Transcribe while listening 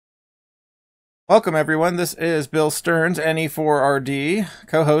Welcome, everyone. This is Bill Stearns, NE4RD,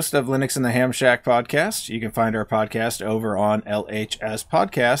 co-host of Linux in the Ham Shack podcast. You can find our podcast over on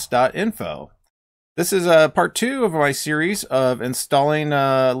lhspodcast.info. This is part 2 of my series of installing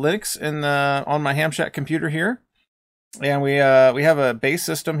Linux on my Ham Shack computer here. And we have a base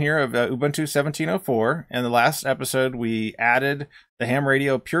system here of Ubuntu 17.04. In the last episode, we added the Ham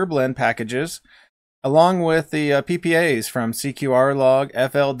Radio Pure Blend packages along with the PPAs from CQRLog,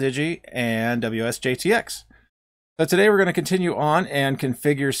 FLDigi, and wsjt-x. So today we're going to continue on and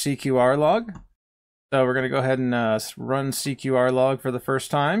configure CQRLog. So we're going to go ahead and run CQRLog for the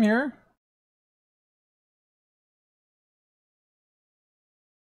first time here.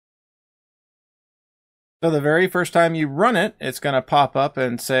 So the very first time you run it, it's going to pop up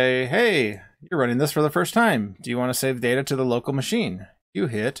and say, hey, you're running this for the first time. Do you want to save data to the local machine? You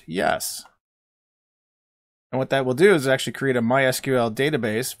hit yes. And what that will do is actually create a MySQL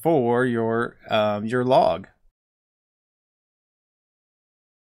database for your log.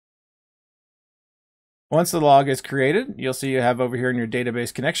 Once the log is created, you'll see you have over here in your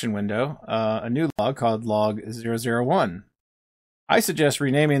database connection window a new log called log 001. I suggest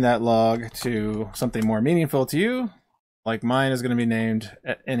renaming that log to something more meaningful to you, like mine is going to be named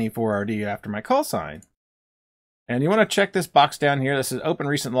NE4RD after my call sign. And you want to check this box down here. This is open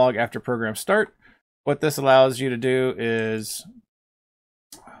recent log after program start. What this allows you to do is,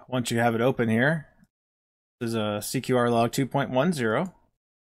 once you have it open here, this is a CQRLog 2.10.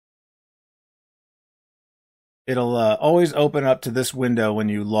 It'll always open up to this window when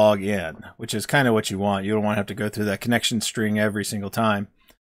you log in, which is kind of what you want. You don't want to have to go through that connection string every single time.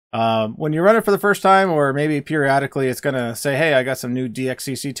 When you run it for the first time, or maybe periodically, it's going to say, hey, I got some new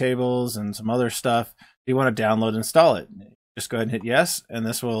DXCC tables and some other stuff. Do you want to download and install it? Just go ahead and hit yes, and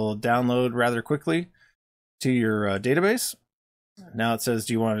this will download rather quickly to your database. Now it says,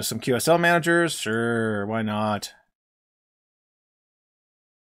 do you want some QSL managers? Sure, why not?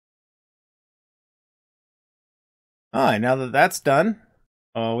 All right, now that that's done,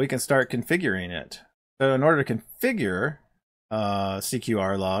 we can start configuring it. So in order to configure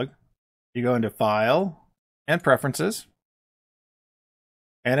CQRLog, you go into File and Preferences,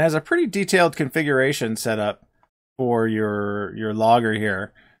 and it has a pretty detailed configuration set up for your logger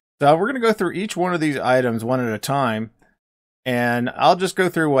here. So we're going to go through each one of these items one at a time, and I'll just go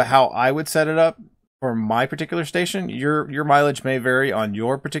through how I would set it up for my particular station. Your mileage may vary on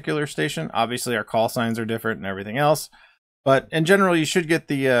your particular station. Obviously, our call signs are different and everything else, but in general, you should get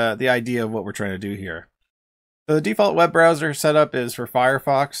the idea of what we're trying to do here. So the default web browser setup is for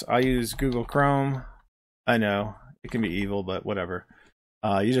Firefox. I use Google Chrome. I know it can be evil, but whatever.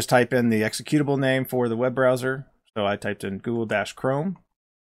 You just type in the executable name for the web browser. So I typed in Google-Chrome.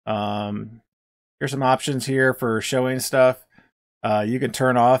 Here's some options here for showing stuff. You can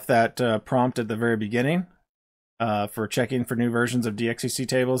turn off that prompt at the very beginning for checking for new versions of DXCC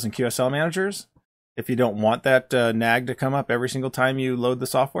tables and QSL managers, if you don't want that nag to come up every single time you load the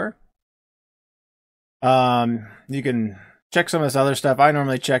software. You can check some of this other stuff. I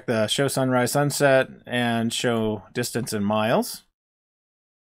normally check the show sunrise, sunset, and show distance in miles.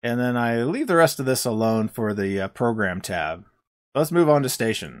 And then I leave the rest of this alone for the program tab. Let's move on to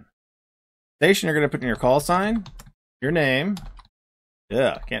station. Station, you're going to put in your call sign, your name.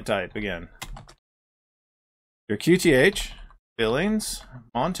 Yeah, can't type again. Your QTH, Billings,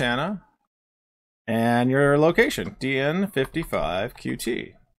 Montana, and your location,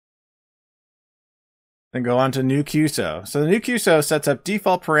 DN55QT. Then go on to new QSO. So the new QSO sets up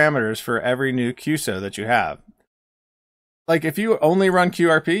default parameters for every new QSO that you have. Like if you only run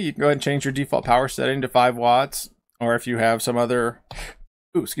QRP, you can go ahead and change your default power setting to 5 watts. Or if you have some other,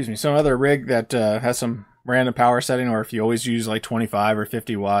 some other rig that has some random power setting, or if you always use like 25 or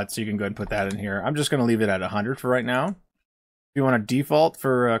 50 watts, you can go ahead and put that in here. I'm just going to leave it at 100 for right now. If you want to default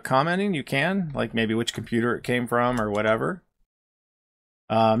for commenting, you can, like maybe which computer it came from or whatever.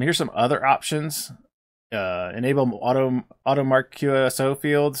 Here's some other options. Enable auto mark QSO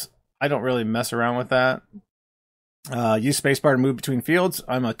fields. I don't really mess around with that. Use spacebar to move between fields.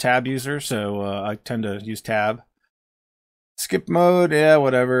 I'm a tab user, so I tend to use tab. Skip mode, yeah,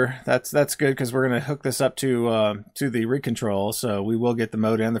 whatever. That's good because we're going to hook this up to the rig control, so we will get the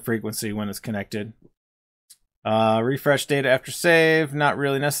mode and the frequency when it's connected. Refresh data after save, not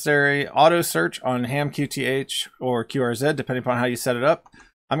really necessary. Auto search on ham QTH or QRZ, depending upon how you set it up.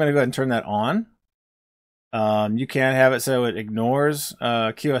 I'm going to go ahead and turn that on. You can have it so it ignores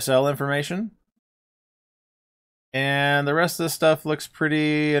QSL information. And the rest of this stuff looks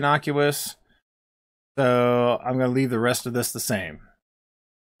pretty innocuous. So I'm going to leave the rest of this the same.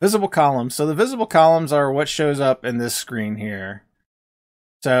 Visible columns. So the visible columns are what shows up in this screen here.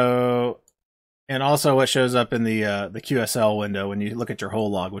 So and also what shows up in the QSL window when you look at your whole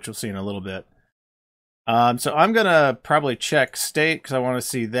log, which we'll see in a little bit. So I'm gonna probably check state because I want to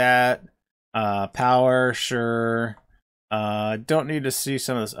see that. Power, sure. Don't need to see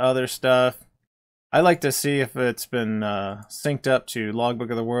some of this other stuff. I like to see if it's been synced up to Logbook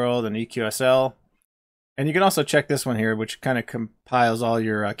of the World and EQSL. And you can also check this one here, which kind of compiles all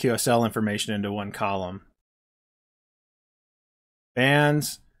your QSL information into one column.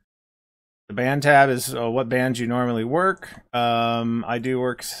 Bands. The band tab is what bands you normally work. I do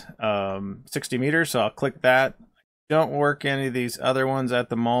work 60 meters, so I'll click that. Don't work any of these other ones at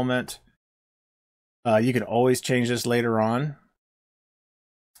the moment. You can always change this later on.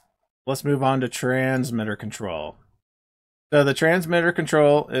 Let's move on to transmitter control. So the transmitter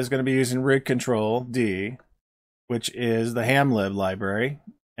control is going to be using rig control D, which is the Hamlib library.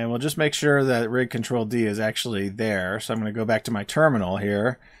 And we'll just make sure that rig control D is actually there. So I'm going to go back to my terminal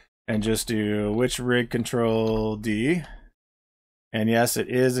here and just do which rig control D. And yes, it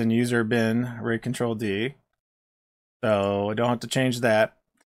is in user bin rig control D. So I don't have to change that.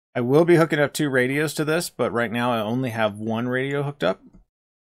 I will be hooking up 2 radios to this, but right now I only have 1 radio hooked up.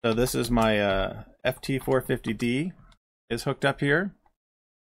 So this is my FT450D is hooked up here.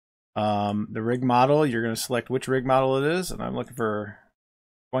 The rig model, you're going to select which rig model it is, and I'm looking for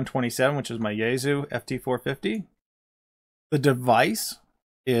 127, which is my Yaesu FT450. The device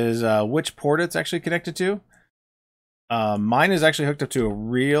is which port it's actually connected to. Mine is actually hooked up to a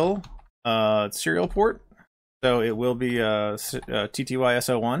real serial port, so it will be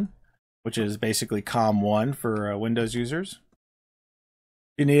TTY-SO1, which is basically COM1 for Windows users.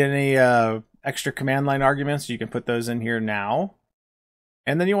 If you need any extra command line arguments, you can put those in here now.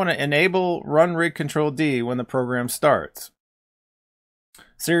 And then you want to enable run rig control D when the program starts.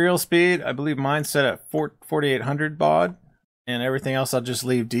 Serial speed, I believe mine's set at 4800 baud, and everything else I'll just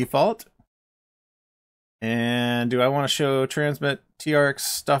leave default. And do I want to show transmit TRX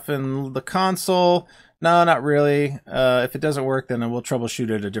stuff in the console? No, not really. If it doesn't work, then we'll troubleshoot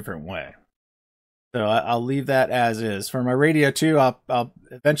it a different way. So I'll leave that as is. For my radio 2, I'll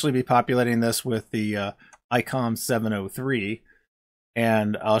eventually be populating this with the ICOM 703,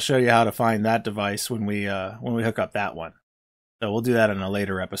 and I'll show you how to find that device when we hook up that one. So we'll do that in a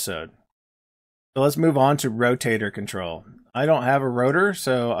later episode. So let's move on to rotator control. I don't have a rotor,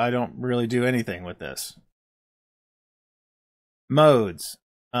 so I don't really do anything with this. Modes.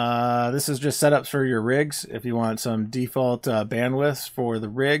 This is just setups for your rigs. If you want some default bandwidths for the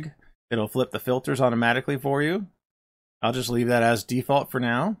rig, it'll flip the filters automatically for you. I'll just leave that as default for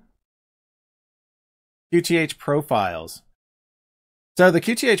now. QTH profiles. So the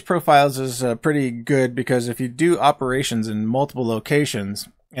QTH profiles is pretty good because if you do operations in multiple locations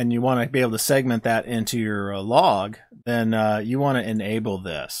and you want to be able to segment that into your log, then you want to enable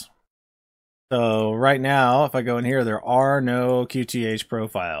this. So right now, if I go in here, there are no QTH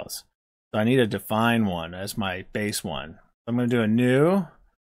profiles. So I need to define one as my base one. I'm going to do a new,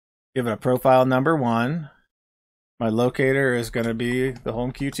 give it a profile number 1. My locator is going to be the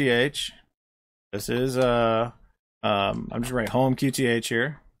home QTH. This is I'm just writing home QTH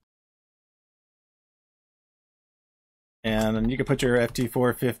here. And then you can put your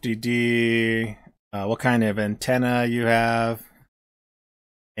FT450D, what kind of antenna you have,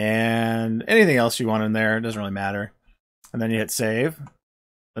 and anything else you want in there. It doesn't really matter. And then you hit save.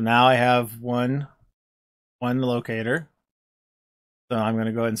 So now I have one locator. So I'm going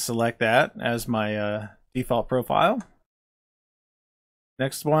to go ahead and select that as my default profile.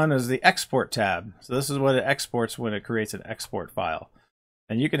 Next one is the export tab. So this is what it exports when it creates an export file.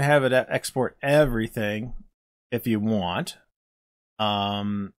 And you can have it export everything if you want.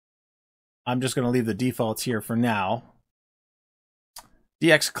 I'm just going to leave the defaults here for now.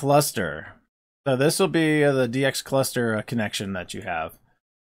 DX cluster. So this will be the DX cluster connection that you have.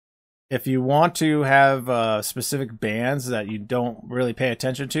 If you want to have specific bands that you don't really pay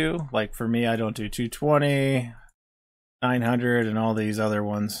attention to, like for me, I don't do 220, 900, and all these other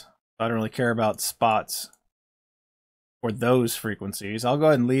ones. I don't really care about spots for those frequencies. I'll go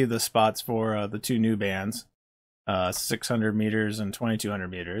ahead and leave the spots for the 2 new bands, 600 meters and 2200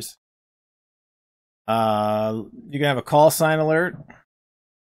 meters. You can have a call sign alert,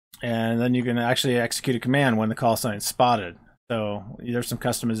 and then you can actually execute a command when the call sign is spotted. So there's some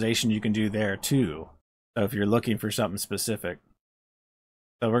customization you can do there too. So if you're looking for something specific.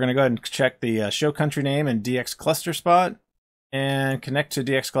 So we're going to go ahead and check the show country name and DX cluster spot and connect to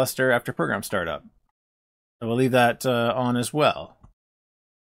DX cluster after program startup. So we'll leave that on as well.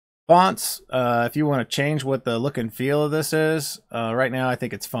 Fonts, if you want to change what the look and feel of this is, right now I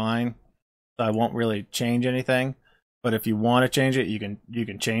think it's fine. So I won't really change anything. But if you want to change it, you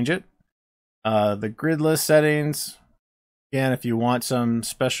can change it. The grid list settings, again, if you want some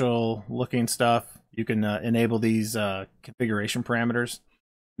special looking stuff, you can enable these configuration parameters.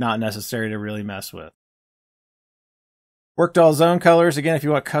 Not necessary to really mess with. Worked all zone colors, again, if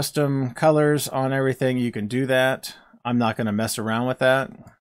you want custom colors on everything, you can do that. I'm not going to mess around with that.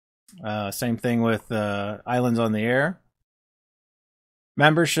 Same thing with islands on the air.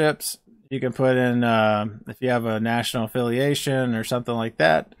 Memberships, you can put in, if you have a national affiliation or something like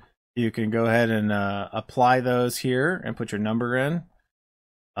that, you can go ahead and apply those here and put your number in.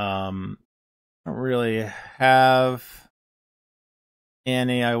 I don't really have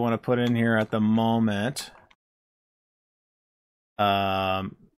any I want to put in here at the moment. So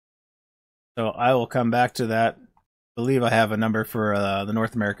I will come back to that. I believe I have a number for the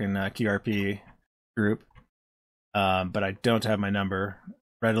North American QRP group, but I don't have my number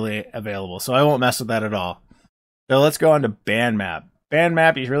readily available, so I won't mess with that at all. So let's go on to band map. Band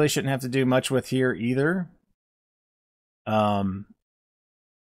map you really shouldn't have to do much with here either.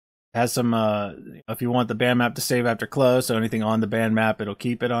 Has some if you want the band map to save after close, so anything on the band map, it'll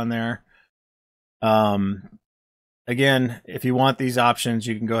keep it on there. Again, if you want these options,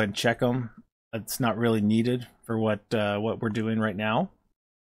 you can go ahead and check them. It's not really needed for what we're doing right now.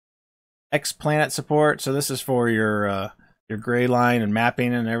 X planet support, so this is for your gray line and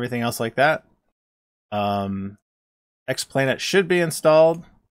mapping and everything else like that. X planet should be installed.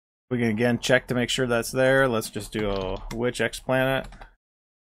 We can again check to make sure that's there. Let's just do a which X planet.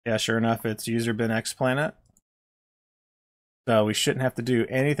 Yeah, sure enough, it's user bin X planet. So we shouldn't have to do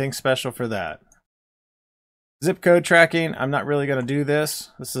anything special for that. Zip code tracking, I'm not really going to do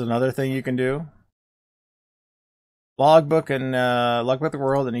this. This is another thing you can do. Logbook and Logbook of the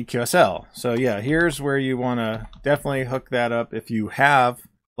World and EQSL. So yeah, here's where you want to definitely hook that up if you have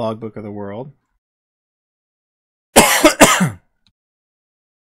Logbook of the World.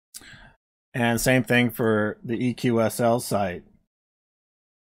 And same thing for the EQSL site.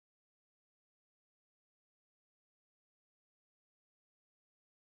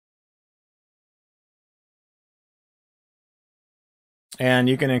 And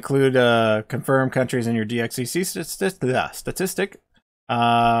you can include confirmed countries in your DXCC statistic.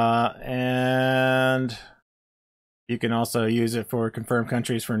 And you can also use it for confirmed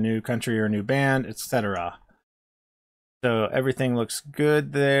countries for new country or new band, etc. So everything looks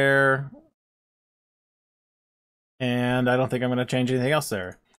good there. And I don't think I'm going to change anything else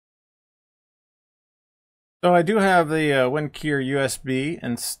there. So I do have the WinKeyer USB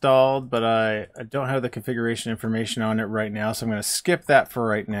installed, but I don't have the configuration information on it right now, so I'm going to skip that for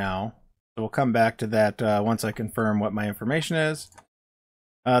right now. So we'll come back to that once I confirm what my information is.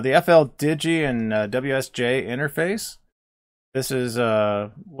 The FL-Digi and WSJ interface. This is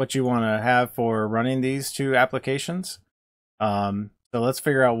what you want to have for running these two applications. So let's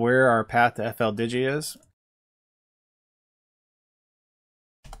figure out where our path to FL-Digi is.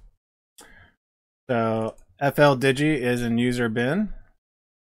 So FL-Digi is in user bin.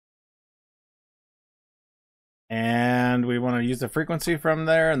 And we want to use the frequency from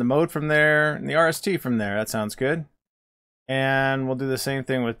there and the mode from there and the RST from there. That sounds good. And we'll do the same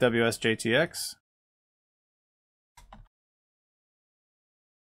thing with wsjt-x.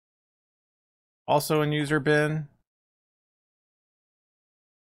 Also in user bin.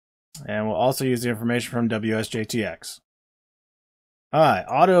 And we'll also use the information from wsjt-x. Alright,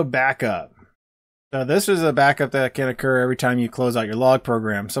 auto backup. So this is a backup that can occur every time you close out your log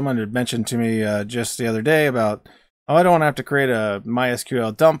program. Someone had mentioned to me just the other day about, oh, I don't want to have to create a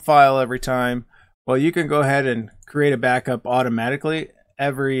MySQL dump file every time. Well, you can go ahead and create a backup automatically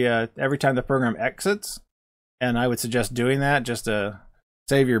every time the program exits. And I would suggest doing that just to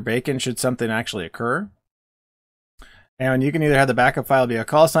save your bacon should something actually occur. And you can either have the backup file be a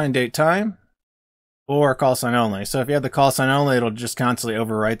call sign date time or call sign only. So if you have the call sign only, it'll just constantly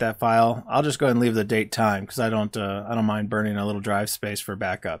overwrite that file. I'll just go ahead and leave the date time because I don't mind burning a little drive space for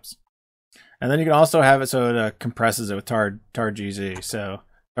backups. And then you can also have it so it compresses it with tar-gz, so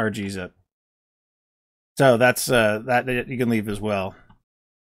tar-gzip. So that's that you can leave as well.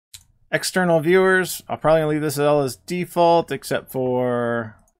 External viewers, I'll probably leave this all as default except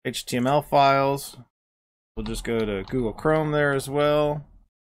for HTML files. We'll just go to Google Chrome there as well.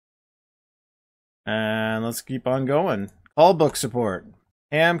 And let's keep on going. Callbook support,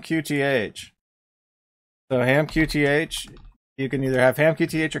 HamQTH. So HamQTH, you can either have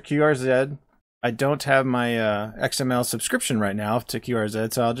HamQTH or QRZ. I don't have my XML subscription right now to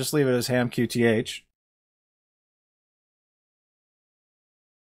QRZ, so I'll just leave it as HamQTH.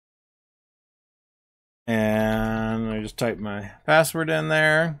 And I just type my password in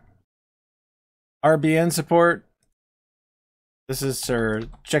there. RBN support. This is for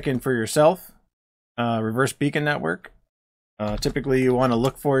check-in for yourself. Reverse beacon network. Typically, you want to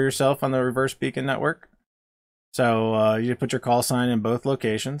look for yourself on the reverse beacon network. So you put your call sign in both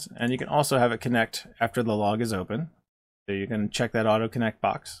locations, and you can also have it connect after the log is open. So you can check that auto connect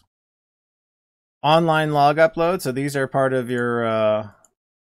box. Online log upload. So these are part of your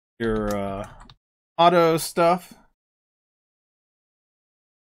auto stuff.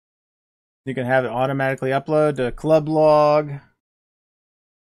 You can have it automatically upload to CQRLog.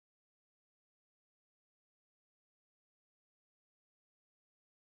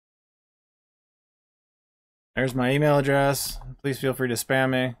 There's my email address. Please feel free to spam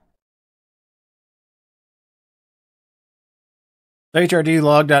me.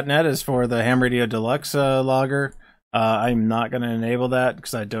 HRDlog.net is for the Ham Radio Deluxe logger. I'm not going to enable that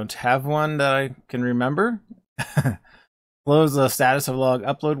because I don't have one that I can remember. Close the status of log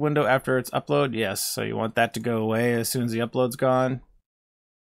upload window after its upload. Yes, so you want that to go away as soon as the upload's gone.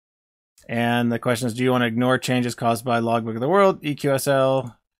 And the question is, do you want to ignore changes caused by Logbook of the World,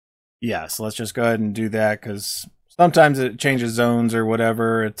 EQSL? Yes, let's just go ahead and do that because sometimes it changes zones or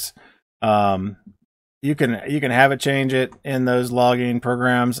whatever. It's you can have it change it in those logging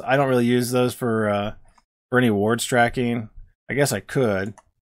programs. I don't really use those for any wards tracking. I guess I could,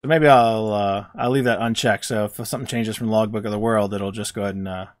 but maybe I'll leave that unchecked. So if something changes from Logbook of the World, it'll just go ahead and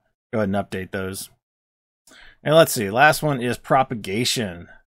update those. And let's see, last one is propagation.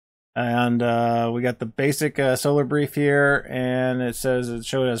 And we got the basic solar brief here, and it says it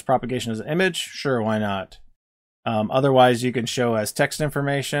showed as propagation as an image. Sure, why not? Otherwise, you can show as text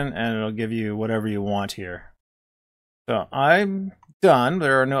information, and it'll give you whatever you want here. So I'm done.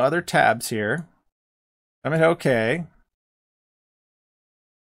 There are no other tabs here. I'm at OK.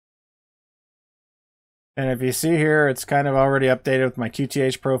 And if you see here, it's kind of already updated with my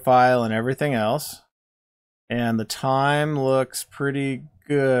QTH profile and everything else. And the time looks pretty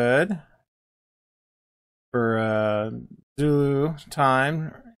good for Zulu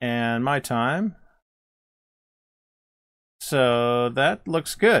time and my time. So that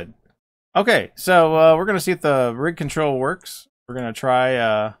looks good. Okay, so we're going to see if the rig control works. We're going to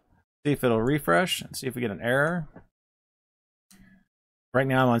try see if it'll refresh and see if we get an error. Right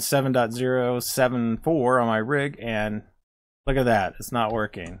now I'm on 7.074 on my rig, and look at that, it's not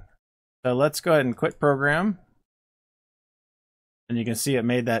working. So let's go ahead and quit program. And you can see it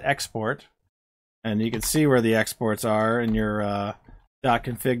made that export. And you can see where the exports are in your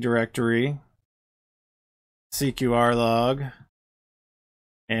 .config directory. CQRLog.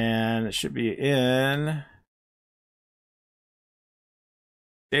 And it should be in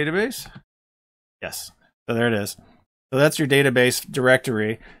database. Yes. So there it is. So that's your database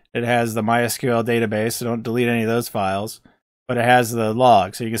directory. It has the MySQL database, so don't delete any of those files. But it has the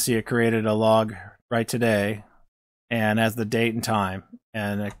log. So you can see it created a log right today. And has the date and time,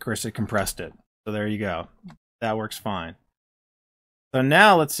 and of course it compressed it. So there you go. That works fine. So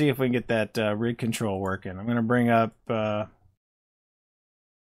now let's see if we can get that rig control working. I'm going to bring up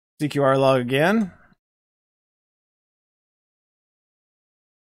CQRLog again.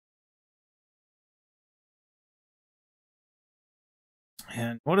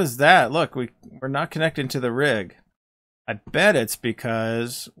 And what is that? Look, we're not connected to the rig. I bet it's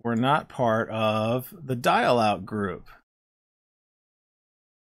because we're not part of the dialout group.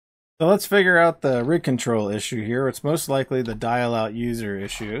 So let's figure out the rig control issue here. It's most likely the dialout user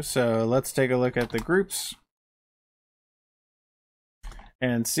issue. So let's take a look at the groups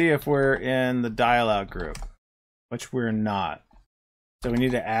and see if we're in the dialout group, which we're not. So we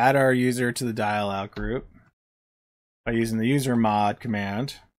need to add our user to the dialout group by using the usermod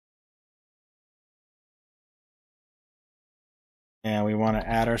command. And we want to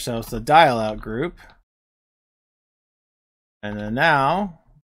add ourselves to the dialout group. And then now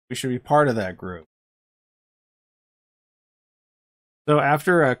we should be part of that group. So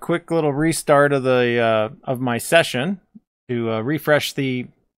after a quick little restart of the of my session to refresh the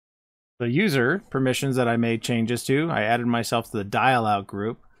user permissions that I made changes to, I added myself to the dialout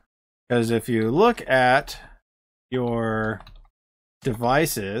group. Because if you look at your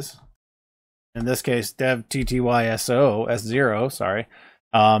devices, in this case dev ttyso s0, sorry,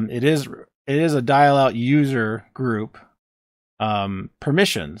 it is a dialout user group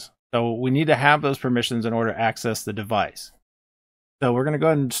permissions. So we need to have those permissions in order to access the device. So we're going to go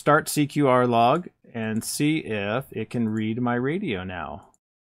ahead and start CQRLog and see if it can read my radio now.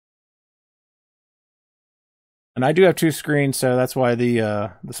 And I do have two screens, so that's why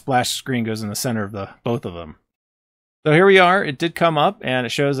the splash screen goes in the center of both of them. So here we are. It did come up, and it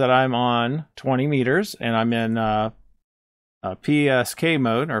shows that I'm on 20 meters, and I'm in PSK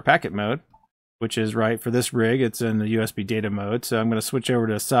mode, or packet mode. which is right for this rig. It's in the USB data mode. So I'm going to switch over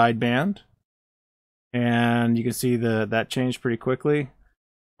to sideband. And you can see that changed pretty quickly.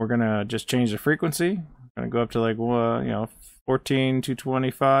 We're going to just change the frequency. I'm going to go up to like, 14,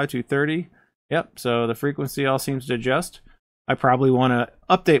 225, 230. Yep, so the frequency all seems to adjust. I probably want to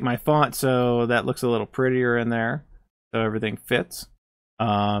update my font so that looks a little prettier in there, so everything fits.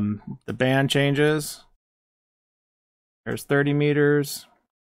 The band changes. There's 30 meters.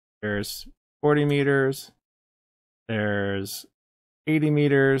 There's 40 meters. There's 80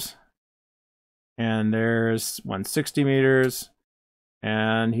 meters. And there's 160 meters.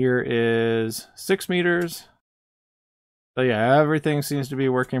 And here is 6 meters. So yeah, everything seems to be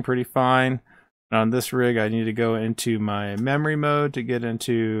working pretty fine. On this rig, I need to go into my memory mode to get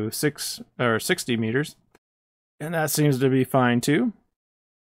into 60 meters. And that seems to be fine too.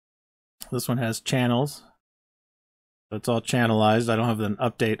 This one has channels. So it's all channelized. I don't have an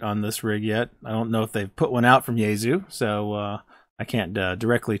update on this rig yet. I don't know if they've put one out from Yaesu, so I can't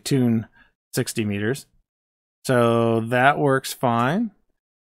directly tune 60 meters. So that works fine.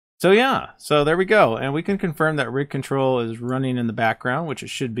 So yeah, so there we go. And we can confirm that rig control is running in the background, which it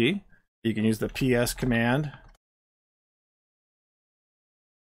should be. You can use the PS command.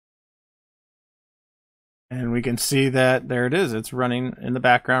 And we can see that there it is. It's running in the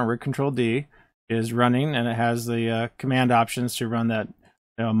background. Rig control D is running, and it has the command options to run that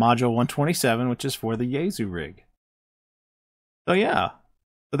module 127, which is for the Yaesu rig. So yeah,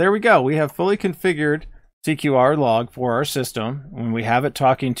 so there we go. We have fully configured CQRLog for our system when we have it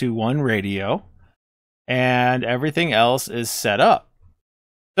talking to one radio, and everything else is set up.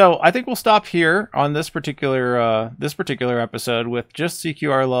 So I think we'll stop here on this particular episode with just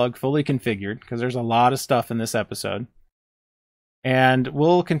CQRLog fully configured, because there's a lot of stuff in this episode. And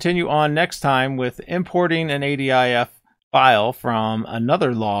we'll continue on next time with importing an ADIF file from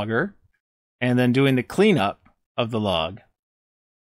another logger and then doing the cleanup of the log.